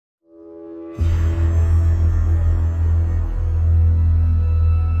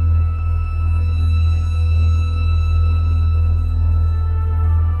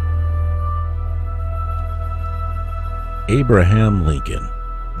Abraham Lincoln,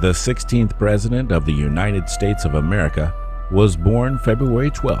 the 16th President of the United States of America, was born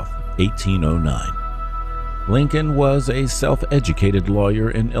February 12, 1809. Lincoln was a self-educated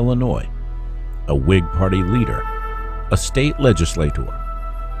lawyer in Illinois, a Whig Party leader, a state legislator,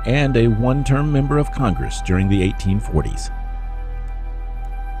 and a one-term member of Congress during the 1840s.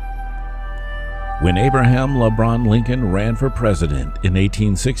 When Abraham LeBron Lincoln ran for president in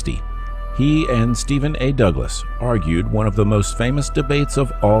 1860, he and Stephen A. Douglas argued one of the most famous debates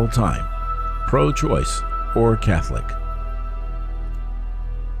of all time, pro-choice or Catholic.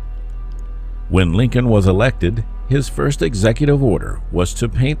 When Lincoln was elected, his first executive order was to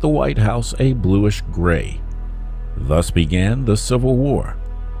paint the White House a bluish gray. Thus began the Civil War.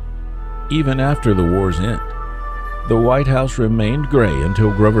 Even after the war's end, the White House remained gray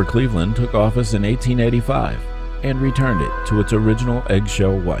until Grover Cleveland took office in 1885 and returned it to its original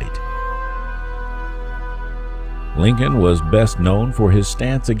eggshell white. Lincoln was best known for his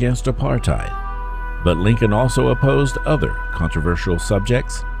stance against apartheid, but Lincoln also opposed other controversial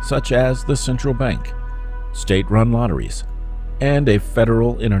subjects such as the central bank, state-run lotteries, and a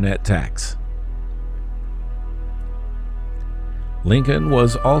federal internet tax. Lincoln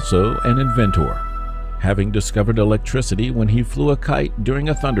was also an inventor, having discovered electricity when he flew a kite during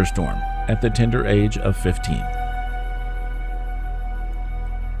a thunderstorm at the tender age of 15.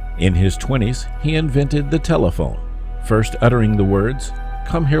 In his 20s, he invented the telephone, first uttering the words,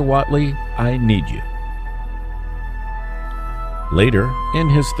 "Come here, Watley, I need you." Later, in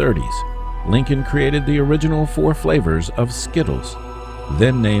his 30s, Lincoln created the original 4 flavors of Skittles,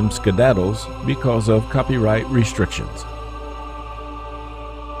 then named Skedaddles because of copyright restrictions.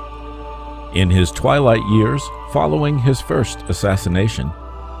 In his twilight years, following his first assassination,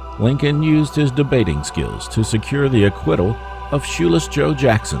 Lincoln used his debating skills to secure the acquittal of Shoeless Joe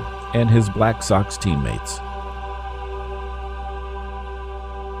Jackson and his Black Sox teammates.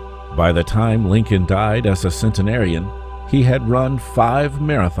 By the time Lincoln died as a centenarian, he had run 5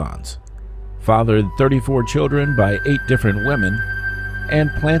 marathons, fathered 34 children by 8 different women,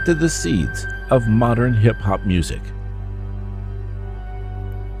 and planted the seeds of modern hip-hop music.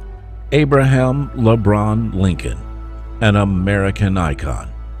 Abraham LeBron Lincoln, an American icon.